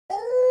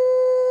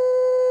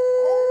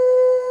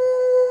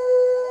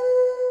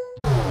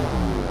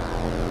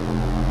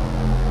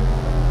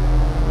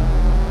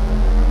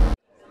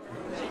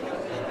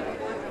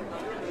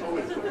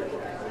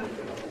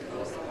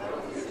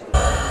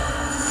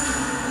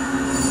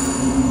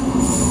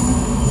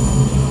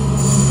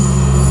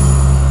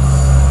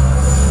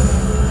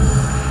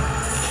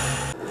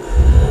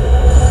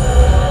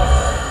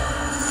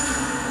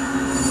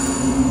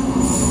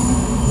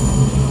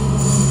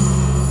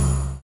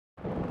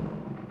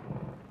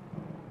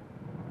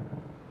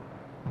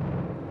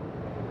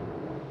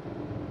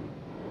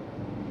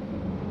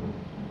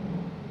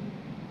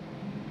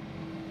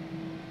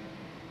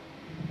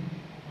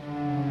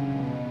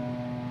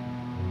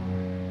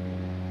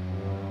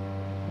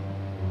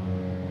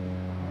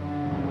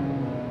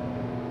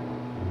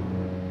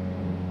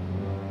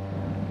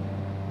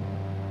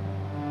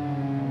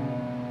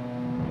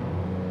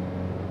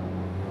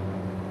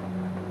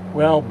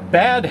Well,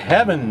 bad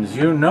heavens,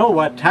 you know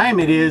what time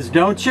it is,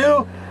 don't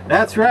you?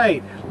 That's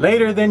right,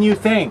 later than you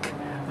think.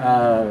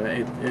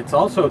 It's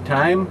also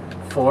time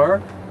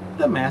for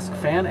the Mask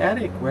Fan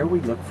Attic, where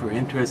we look for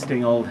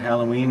interesting old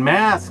Halloween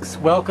masks.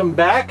 Welcome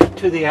back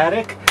to the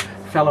attic,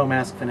 fellow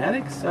mask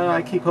fanatics.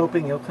 I keep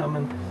hoping you'll come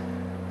and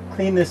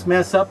clean this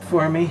mess up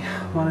for me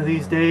one of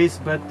these days,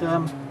 but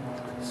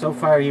so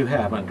far you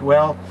haven't.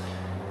 Well,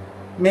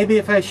 maybe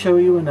if I show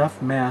you enough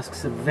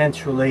masks,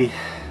 eventually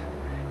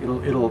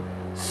it'll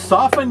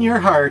soften your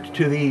heart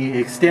to the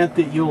extent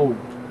that you'll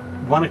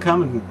want to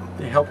come and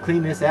help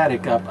clean this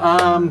attic up.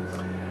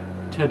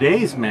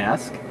 Today's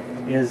mask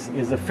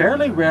is a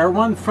fairly rare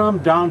one from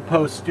Dawn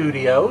Post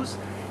Studios.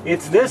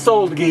 It's this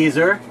old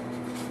geezer.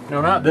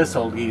 No, not this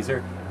old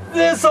geezer.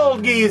 This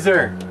old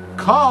geezer!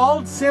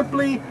 Called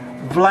simply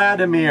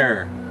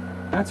Vladimir.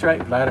 That's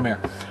right, Vladimir.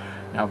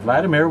 Now,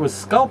 Vladimir was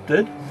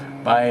sculpted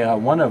by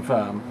one of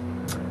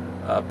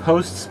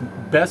Post's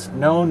best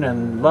known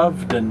and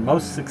loved and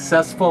most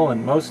successful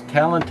and most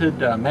talented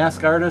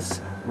mask artists,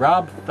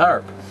 Rob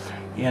Tharp,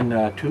 in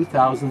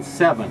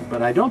 2007.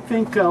 But I don't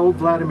think old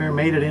Vladimir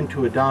made it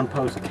into a Dawn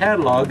Post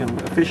catalog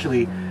and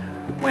officially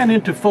went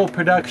into full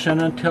production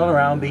until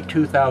around the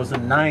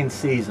 2009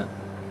 season.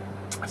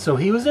 So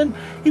he was in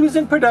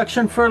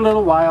production for a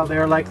little while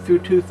there, like through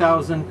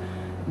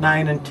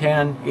 2009 and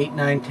 10, 8,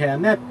 9,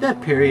 10,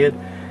 that period.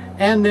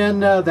 And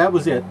then that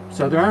was it.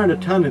 So there aren't a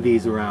ton of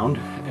these around.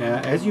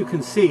 As you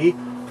can see,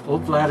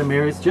 old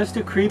Vladimir is just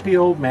a creepy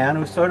old man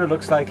who sort of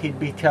looks like he'd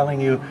be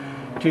telling you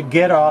to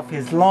get off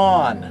his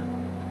lawn.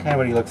 Kind of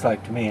what he looks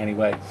like to me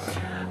anyway.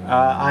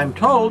 I'm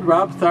told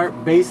Rob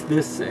Tharp based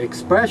this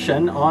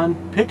expression on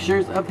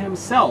pictures of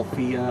himself.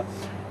 He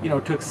you know,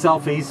 took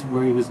selfies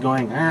where he was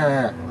going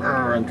 "Arr,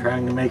 arr," and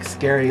trying to make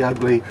scary,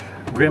 ugly,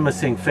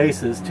 grimacing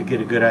faces to get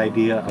a good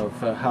idea of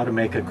how to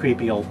make a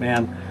creepy old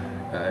man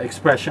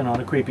expression on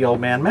a creepy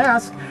old man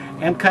mask,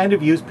 and kind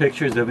of use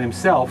pictures of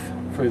himself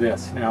for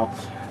this. Now,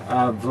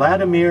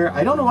 Vladimir,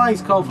 I don't know why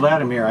he's called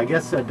Vladimir. I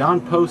guess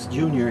Dawn Post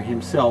Jr.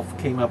 himself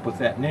came up with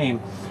that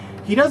name.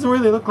 He doesn't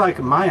really look like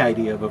my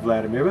idea of a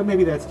Vladimir, but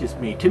maybe that's just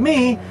me. To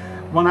me,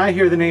 when I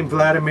hear the name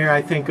Vladimir,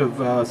 I think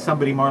of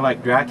somebody more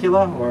like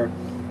Dracula, or,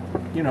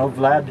 you know,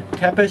 Vlad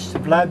Tepes,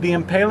 Vlad the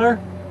Impaler.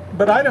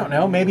 But I don't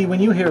know, maybe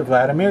when you hear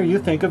Vladimir, you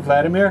think of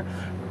Vladimir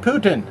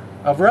Putin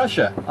of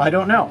Russia. I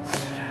don't know.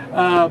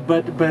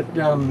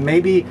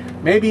 Maybe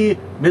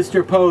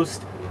Mr.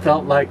 Post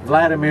felt like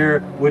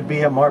Vladimir would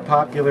be a more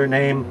popular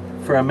name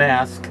for a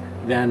mask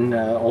than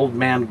Old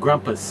Man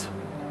Grumpus,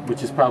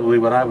 which is probably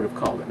what I would have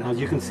called it. Now, as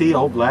you can see,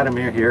 old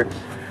Vladimir here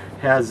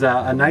has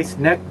a nice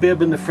neck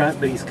bib in the front,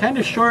 but he's kind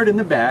of short in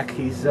the back.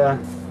 He's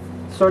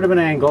sort of an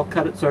angle,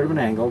 cut at sort of an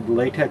angle. The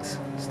latex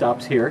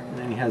stops here, and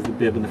then he has the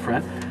bib in the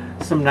front.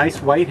 Some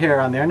nice white hair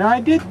on there. Now,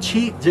 I did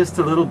cheat just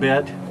a little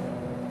bit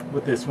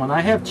with this one. I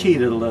have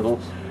cheated a little,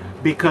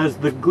 because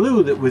the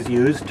glue that was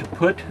used to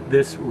put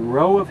this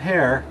row of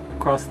hair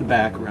across the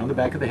back, around the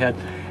back of the head,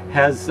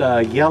 has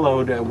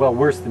yellowed, well,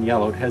 worse than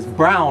yellowed, has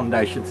browned,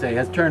 I should say,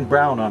 has turned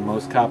brown on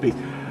most copies.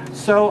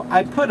 So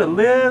I put a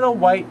little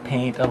white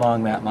paint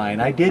along that line.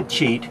 I did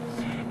cheat,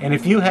 and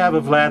if you have a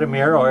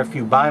Vladimir, or if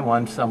you buy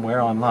one somewhere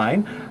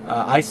online,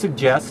 I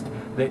suggest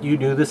that you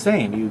do the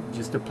same. You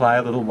just apply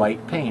a little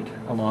white paint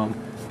along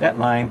that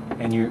line,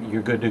 and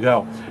you're good to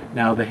go.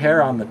 Now, the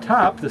hair on the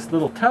top, this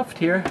little tuft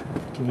here,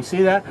 can you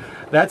see that?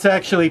 That's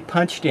actually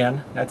punched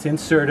in. That's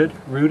inserted,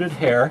 rooted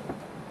hair,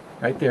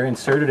 right there,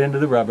 inserted into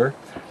the rubber.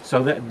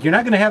 So that you're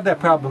not going to have that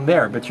problem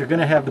there, but you're going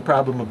to have the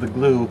problem of the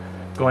glue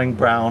going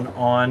brown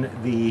on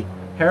the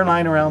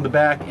hairline around the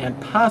back and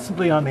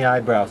possibly on the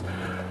eyebrows.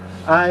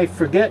 I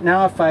forget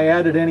now if I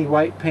added any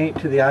white paint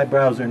to the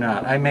eyebrows or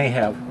not. I may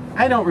have.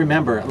 I don't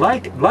remember.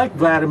 Like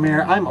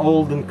Vladimir, I'm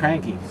old and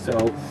cranky,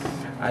 so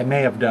I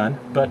may have done.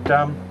 But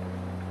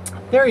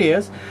there he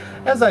is.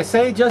 As I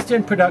say, just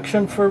in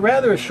production for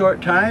rather a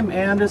short time,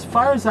 and as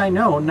far as I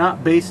know,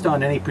 not based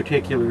on any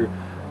particular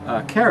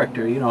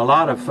character. You know, a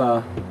lot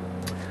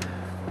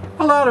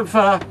of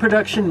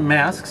production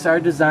masks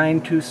are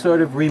designed to sort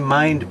of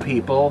remind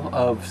people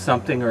of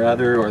something or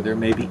other, or they're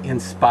maybe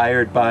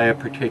inspired by a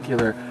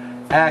particular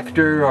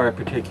actor or a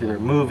particular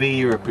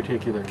movie or a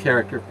particular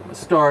character from a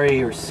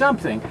story or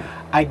something.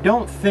 I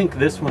don't think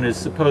this one is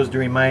supposed to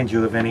remind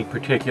you of any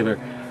particular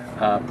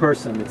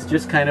person. It's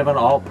just kind of an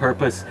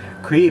all-purpose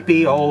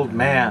creepy old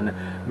man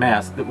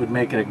mask that would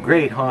make it a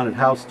great haunted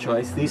house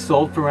choice. These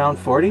sold for around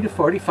 $40 to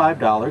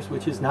 $45,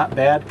 which is not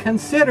bad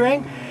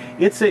considering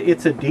it's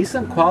a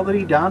decent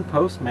quality Dawn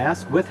Post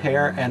mask with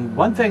hair. And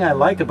one thing I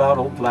like about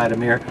old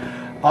Vladimir,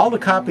 all the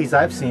copies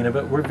I've seen of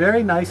it were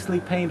very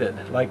nicely painted.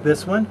 Like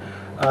this one,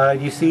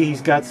 you see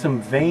he's got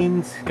some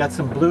veins, got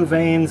some blue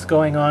veins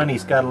going on.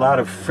 He's got a lot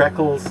of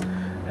freckles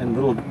and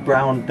little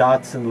brown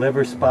dots and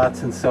liver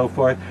spots and so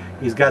forth.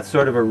 He's got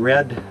sort of a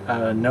red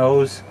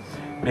nose.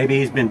 Maybe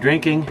he's been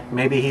drinking,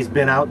 maybe he's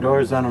been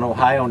outdoors on an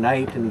Ohio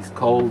night and he's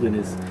cold and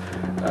his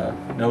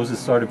nose is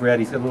sort of red.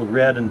 He's got a little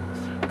red and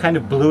kind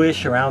of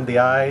bluish around the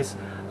eyes.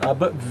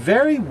 but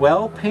very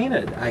well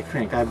painted, I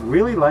think. I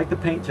really like the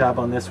paint job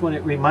on this one.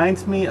 It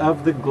reminds me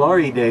of the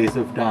glory days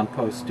of Don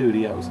Post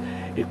Studios.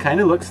 It kind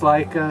of looks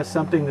like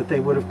something that they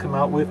would have come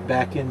out with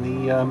back in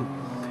the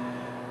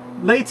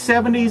late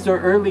 70s or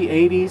early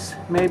 80s,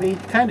 maybe.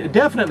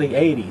 Definitely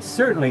 80s,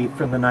 certainly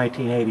from the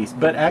 1980s,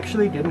 but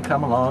actually didn't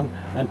come along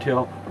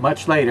until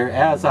much later,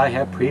 as I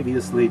have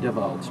previously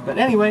divulged. But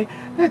anyway,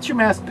 that's your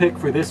mask pick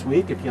for this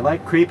week. If you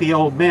like creepy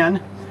old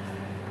men,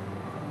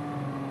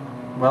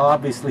 well,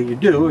 obviously you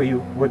do, or you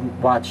wouldn't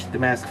watch The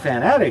Masked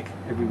Fan Attic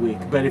every week.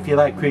 But if you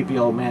like creepy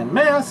old man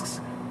masks,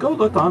 go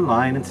look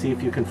online and see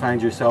if you can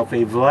find yourself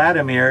a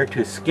Vladimir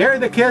to scare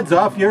the kids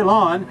off your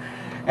lawn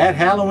at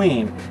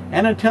Halloween.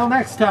 And until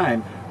next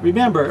time,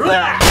 remember...